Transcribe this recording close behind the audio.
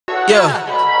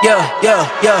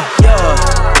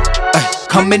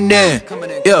Coming in,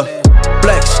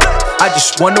 flex, I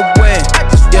just wanna win,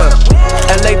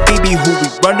 LABB, who we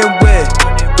running with,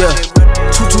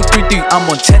 2, 2, 3, 3, I'm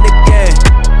on 10 again,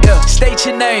 state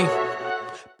your name.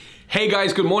 Hey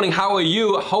guys, good morning, how are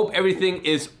you? Hope everything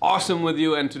is awesome with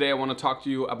you, and today I want to talk to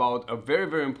you about a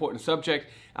very important subject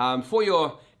for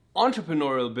your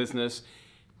entrepreneurial business.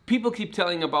 People keep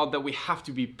telling about that we have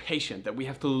to be patient, that we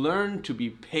have to learn to be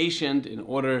patient in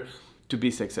order to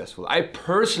be successful. I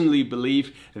personally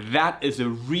believe that is a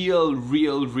real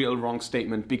wrong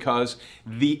statement, because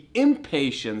the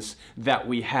impatience that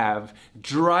we have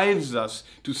drives us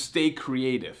to stay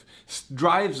creative,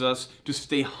 drives us to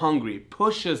stay hungry,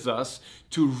 pushes us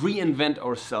to reinvent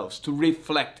ourselves, to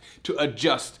reflect, to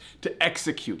adjust, to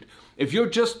execute. If you're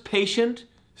just patient,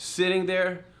 sitting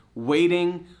there,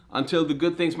 waiting until the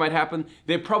good things might happen,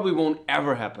 they probably won't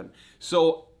ever happen.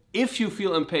 So if you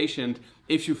feel impatient,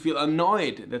 if you feel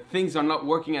annoyed that things are not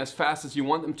working as fast as you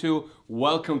want them to,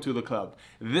 welcome to the club.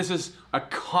 This is a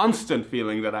constant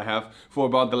feeling that I have for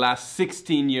about the last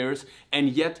 16 years, and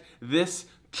yet this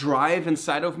drive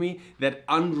inside of me, that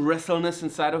unwrestleness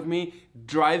inside of me,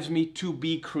 drives me to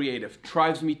be creative,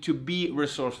 drives me to be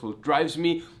resourceful, drives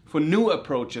me for new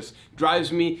approaches,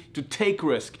 drives me to take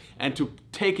risk and to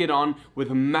take it on with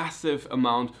a massive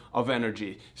amount of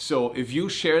energy. So if you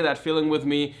share that feeling with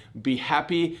me, be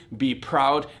happy, be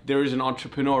proud. There is an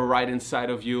entrepreneur right inside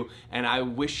of you, and I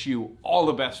wish you all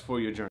the best for your journey.